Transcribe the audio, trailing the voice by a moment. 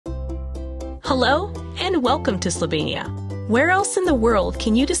Hello and welcome to Slovenia. Where else in the world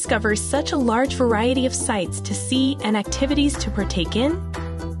can you discover such a large variety of sights to see and activities to partake in?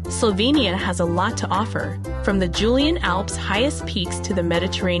 Slovenia has a lot to offer, from the Julian Alps' highest peaks to the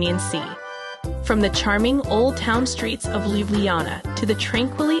Mediterranean Sea. From the charming old town streets of Ljubljana to the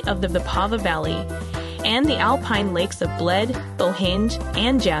tranquility of the Vipava Valley and the alpine lakes of Bled, Bohinj,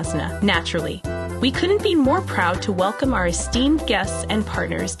 and Jasna, naturally. We couldn't be more proud to welcome our esteemed guests and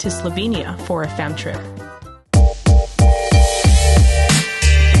partners to Slovenia for a FamTrip.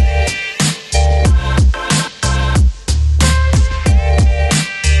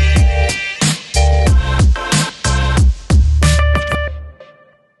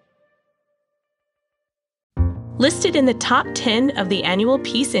 Listed in the top 10 of the annual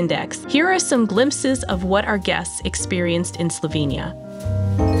Peace Index, here are some glimpses of what our guests experienced in Slovenia.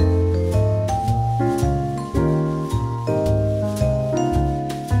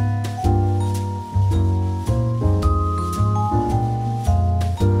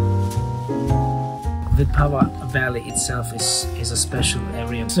 Vipava Valley itself is a special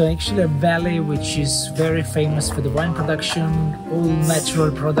area. So actually a valley which is very famous for the wine production, all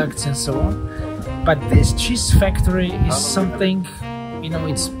natural products and so on. But this cheese factory is something,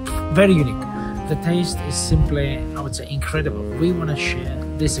 it's very unique. The taste is simply, I would say, incredible. We want to share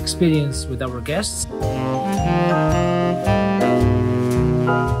this experience with our guests.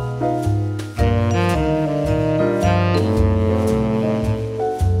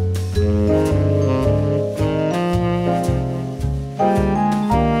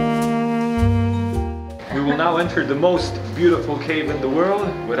 We will now enter the most beautiful cave in the world,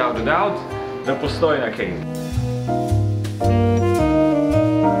 without a doubt, the Postojna cave.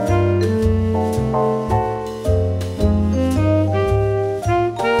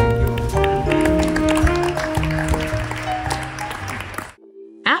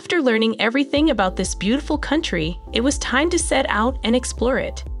 After learning everything about this beautiful country, it was time to set out and explore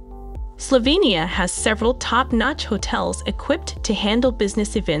it. Slovenia has several top-notch hotels equipped to handle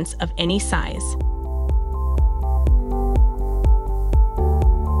business events of any size.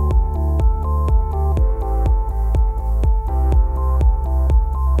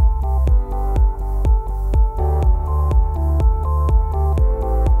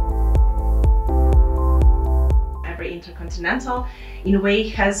 Intercontinental, in a way,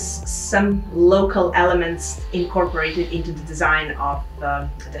 has some local elements incorporated into the design of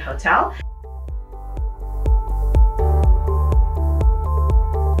the hotel.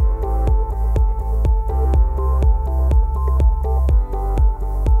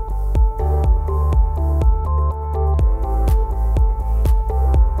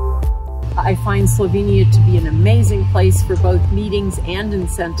 I find Slovenia to be an amazing place for both meetings and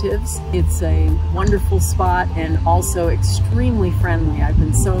incentives. It's a wonderful spot and also extremely friendly. I've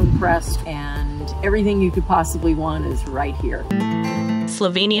been so impressed, and everything you could possibly want is right here.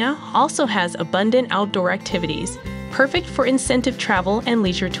 Slovenia also has abundant outdoor activities, perfect for incentive travel and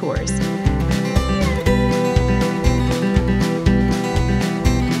leisure tours.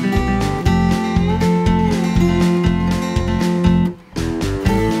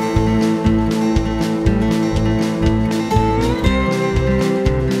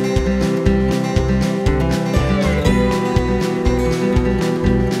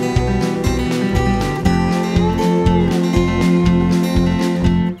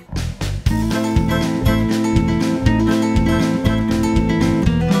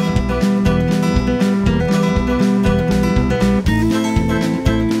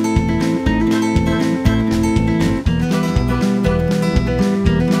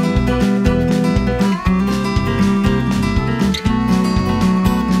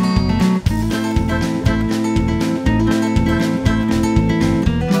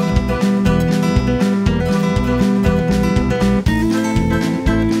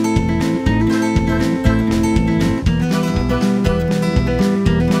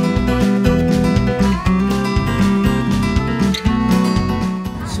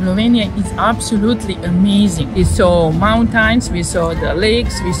 Slovenia is absolutely amazing. We saw mountains, we saw the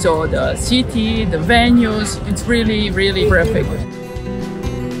lakes, we saw the city, the venues. It's really, really perfect.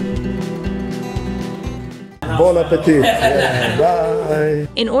 Bon appetit. Bye.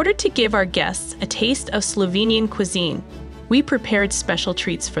 In order to give our guests a taste of Slovenian cuisine, we prepared special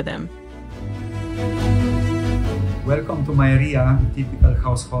treats for them. Welcome to my ria, typical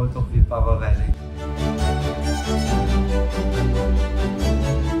household of Vipava Valley.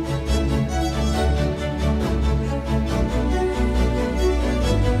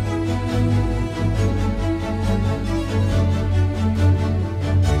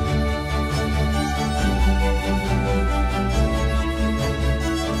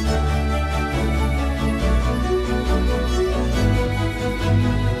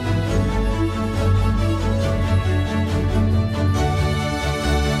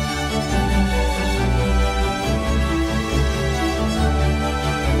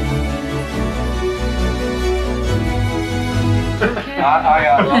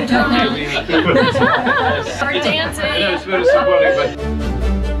 Start dancing. I know it's very symbolic, but.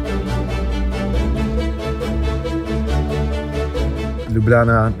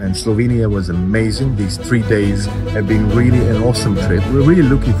 Ljubljana and Slovenia was amazing. These 3 days have been really an awesome trip. We're really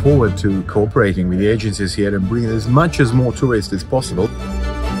looking forward to cooperating with the agencies here and bringing as much as more tourists as possible.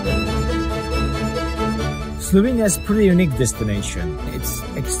 Slovenia is a pretty unique destination. It's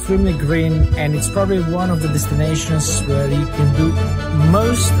extremely green, and it's probably one of the destinations where you can do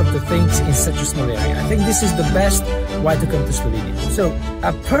most of the things in such a small area. I think this is the best way to come to Slovenia. So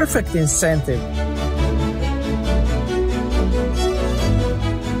a perfect incentive.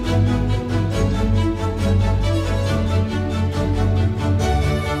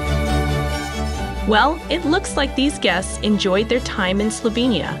 Well, it looks like these guests enjoyed their time in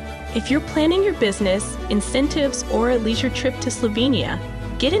Slovenia. If you're planning your business, incentives, or a leisure trip to Slovenia,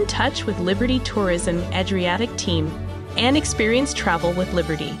 get in touch with Liberty Tourism Adriatic team and experience travel with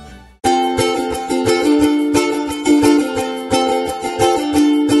Liberty.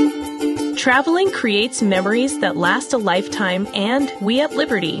 Traveling creates memories that last a lifetime, and we at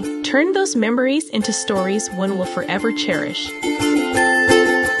Liberty turn those memories into stories one will forever cherish.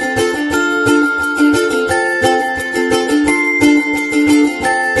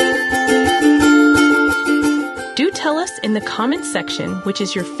 Tell us in the comments section which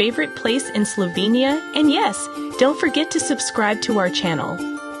is your favorite place in Slovenia, and yes, don't forget to subscribe to our channel.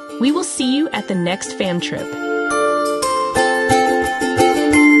 We will see you at the next FamTrip.